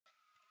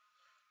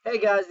Hey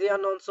guys, the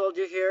Unknown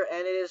Soldier here,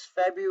 and it is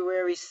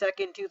February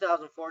 2nd,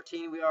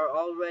 2014. We are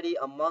already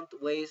a month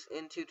ways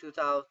into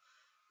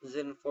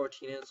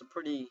 2014, and it's a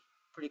pretty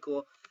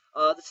cool.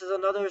 This is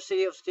another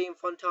City of Steam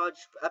Funtage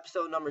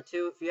episode number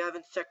 2. If you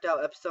haven't checked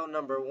out episode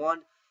number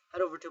 1,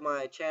 head over to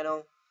my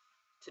channel.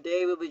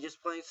 Today we'll be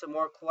just playing some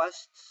more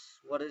quests.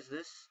 What is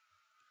this?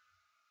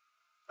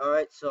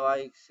 Alright, so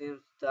I seem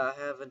that I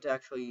haven't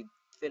actually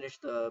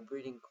finished the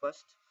breeding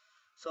quest.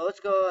 So let's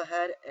go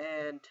ahead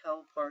and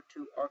teleport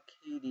to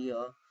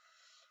Arcadia.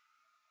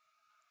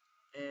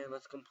 And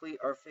let's complete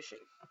our fishing.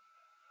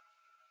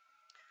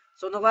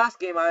 So in the last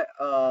game,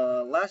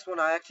 last one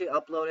I actually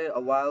uploaded a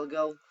while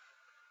ago.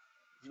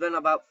 It's been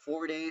about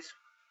 4 days,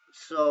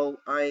 so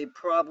I'm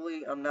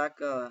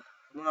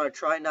gonna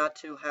try not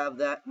to have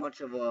that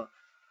much of a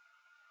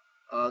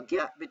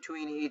gap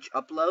between each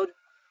upload.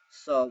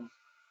 So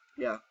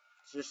yeah,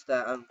 it's just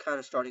that I'm kind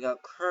of starting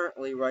out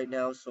currently right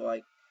now, so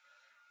I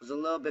was a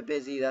little bit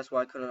busy. That's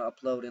why I couldn't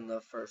upload in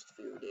the first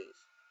few days.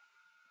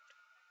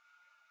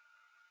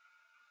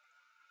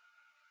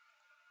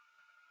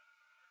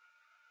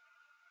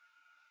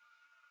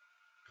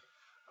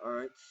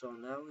 Alright, so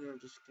now we are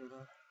just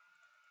gonna...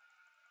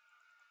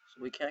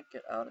 So we can't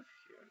get out of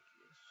here, I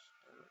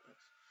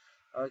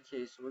guess.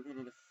 Okay, so we're gonna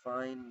need to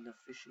find the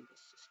fishing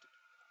assistant.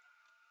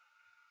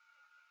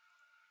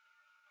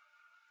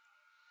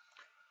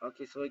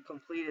 Okay, so we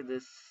completed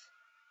the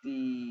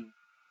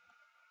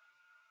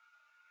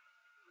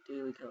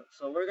daily challenge.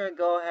 So we're gonna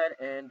go ahead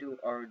and do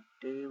our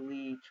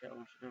daily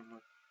challenge.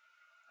 Excellent.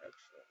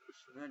 So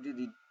we're gonna do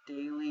the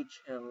daily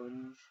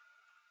challenge.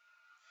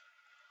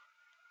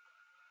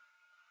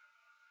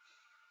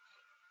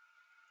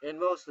 In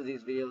most of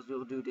these videos,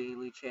 we'll do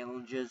daily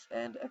challenges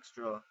and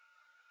extra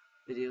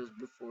videos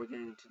before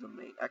getting to the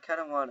main. I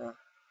kind of want to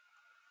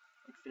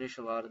finish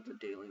a lot of the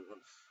daily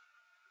ones.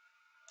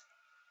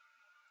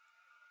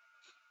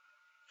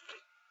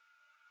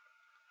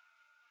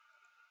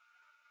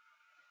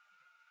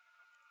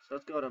 So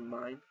let's go to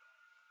mine.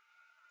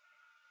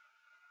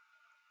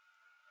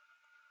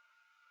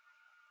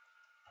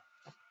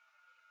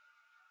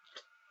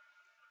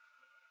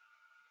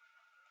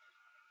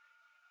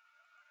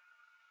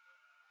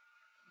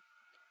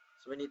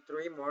 So we need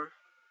 3 more.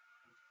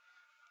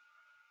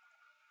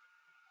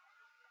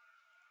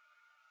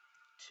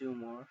 2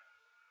 more.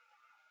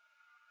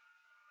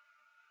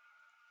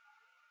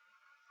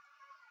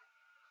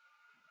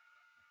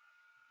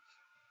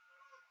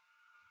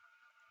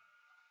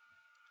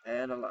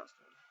 And a last one.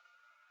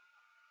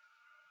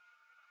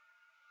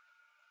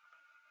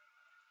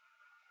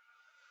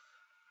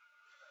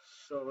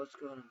 So let's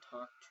go ahead and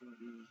talk to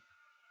the...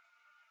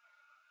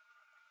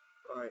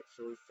 Alright,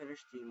 so we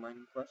finished the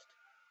mining quest.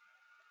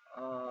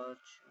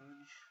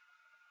 Challenge.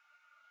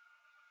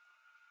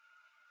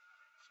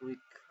 So we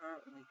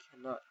currently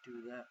cannot do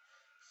that.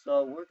 So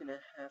we're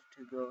gonna have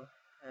to go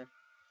ahead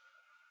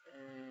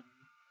and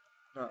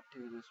not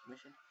do this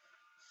mission.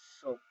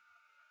 So,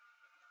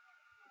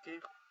 okay.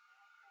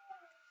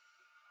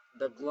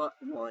 The Glut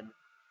 1.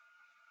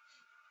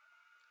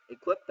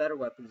 Equip better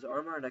weapons,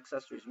 armor, and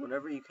accessories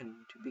whenever you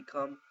can to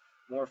become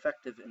more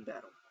effective in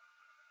battle.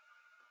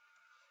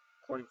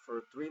 Recording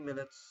for 3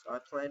 minutes. I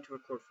plan to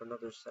record for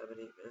another 7-8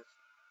 minutes.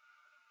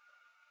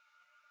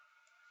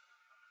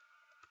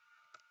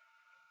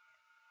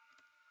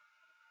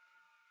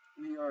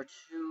 We are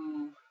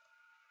to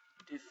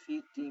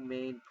defeat the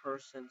main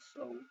person,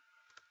 so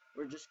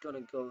we're just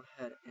gonna go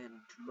ahead and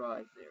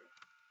drive there.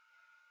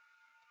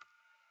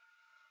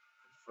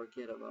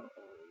 Forget about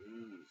all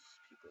these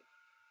people.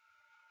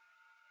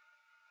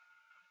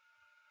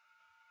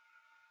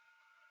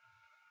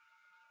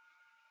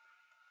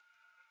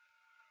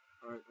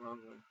 Alright, wrong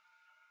way.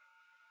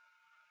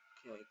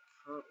 Okay, I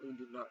currently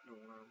do not know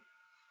where I'm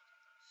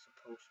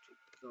supposed to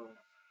go.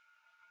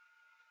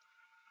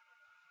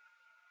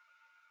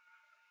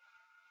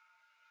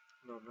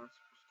 No, I'm not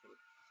supposed to go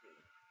there.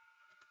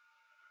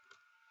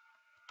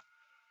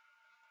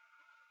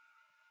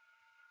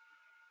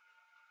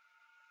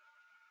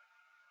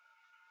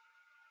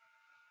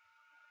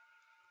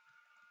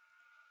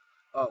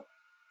 Oh,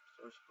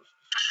 so we're supposed to...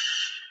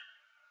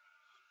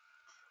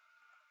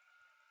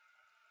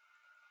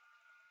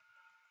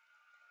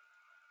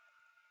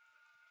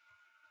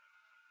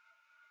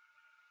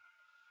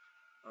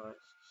 Alright,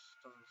 this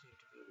doesn't seem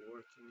to be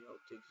working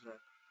out the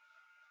exact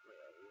way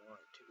I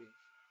want it to be.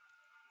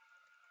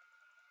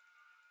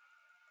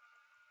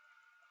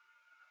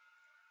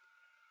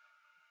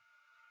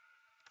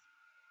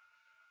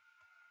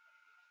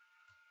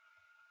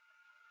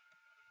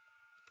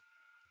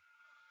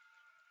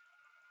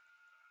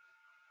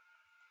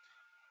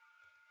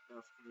 Now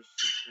if we just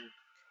simply...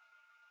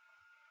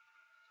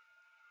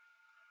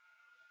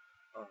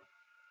 Oh, okay.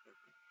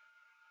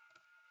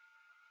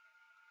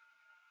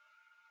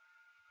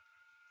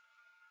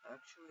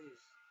 Actually,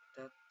 is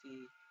that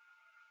the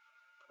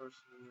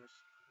person we are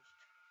supposed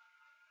to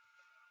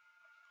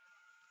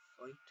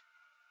fight?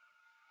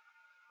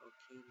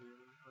 Okay,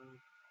 never mind.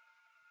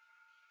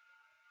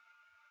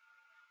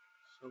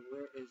 So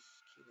where is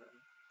Kinai?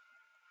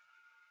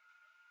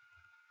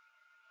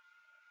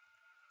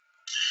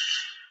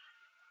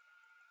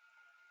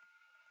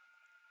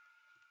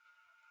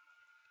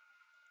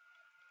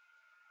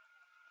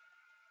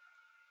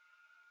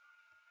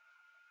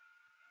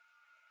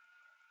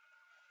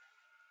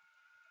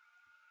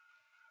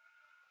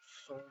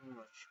 so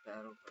much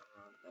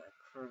battleground that I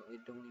currently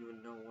don't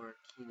even know where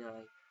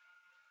Kenai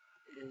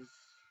is.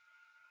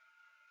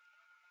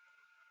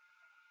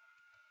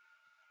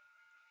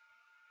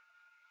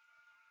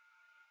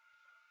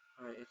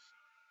 Alright, it's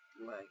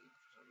lagging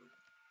for some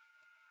reason.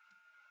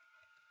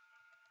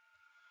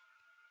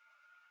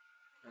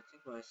 I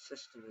think my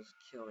system is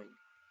killing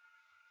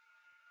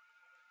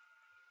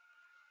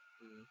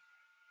the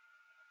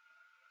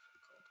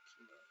so-called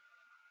Kenai.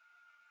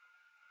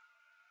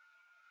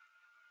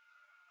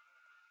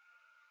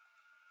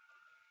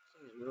 This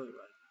thing is really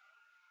lagging.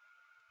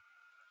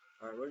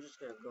 Alright, we're just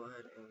gonna go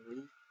ahead and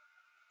leave.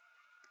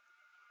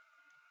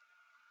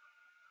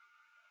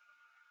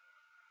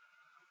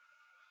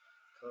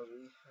 Because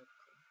we have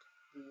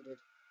completed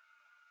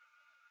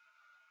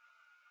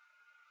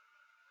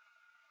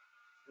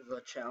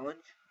the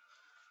challenge.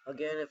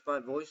 Again, if my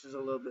voice is a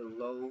little bit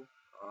low,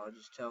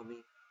 just tell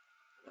me,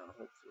 and I'll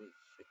hopefully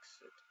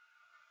fix it.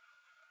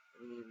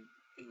 I mean,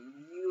 it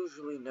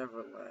usually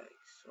never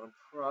lags, so I'm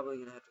probably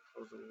going to have to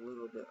close a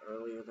little bit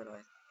earlier than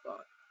I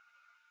thought.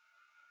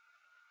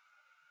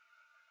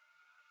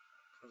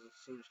 Because it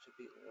seems to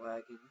be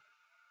lagging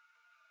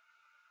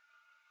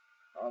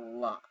a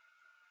lot.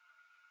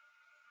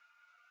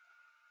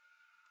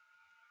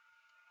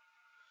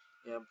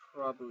 Yeah, I'm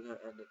probably going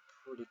to end it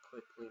pretty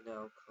quickly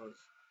now, because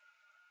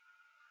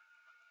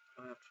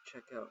I have to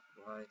check out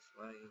why it's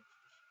lagging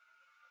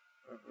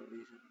for whatever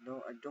reason.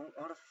 No, I don't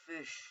want to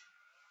fish.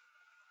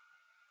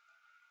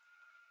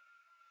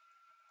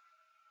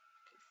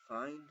 Okay,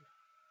 find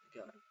the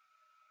guy.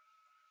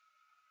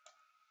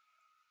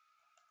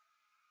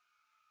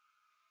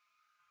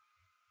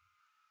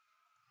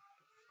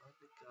 Find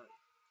the guy.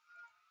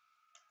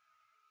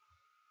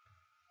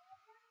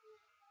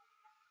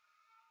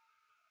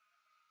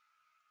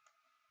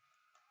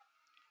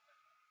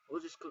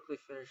 We'll just quickly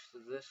finish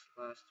this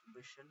last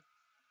mission.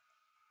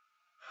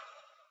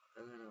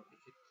 And then we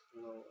could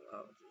close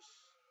out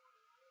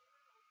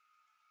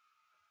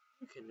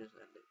you can just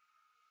end it.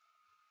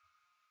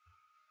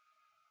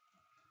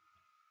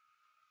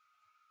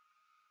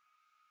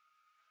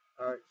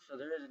 Alright, so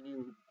there is a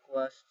new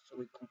quest, so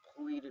we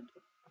completed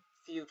a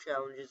few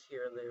challenges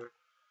here and there.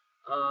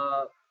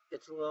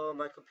 It's low,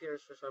 my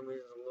computer's for some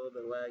reason is a little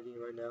bit laggy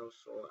right now,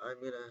 so I'm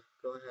gonna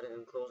go ahead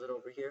and close it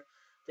over here.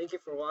 Thank you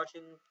for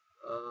watching,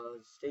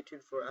 stay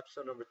tuned for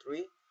episode number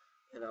 3,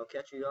 and I'll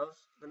catch you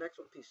guys in the next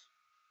one. Peace.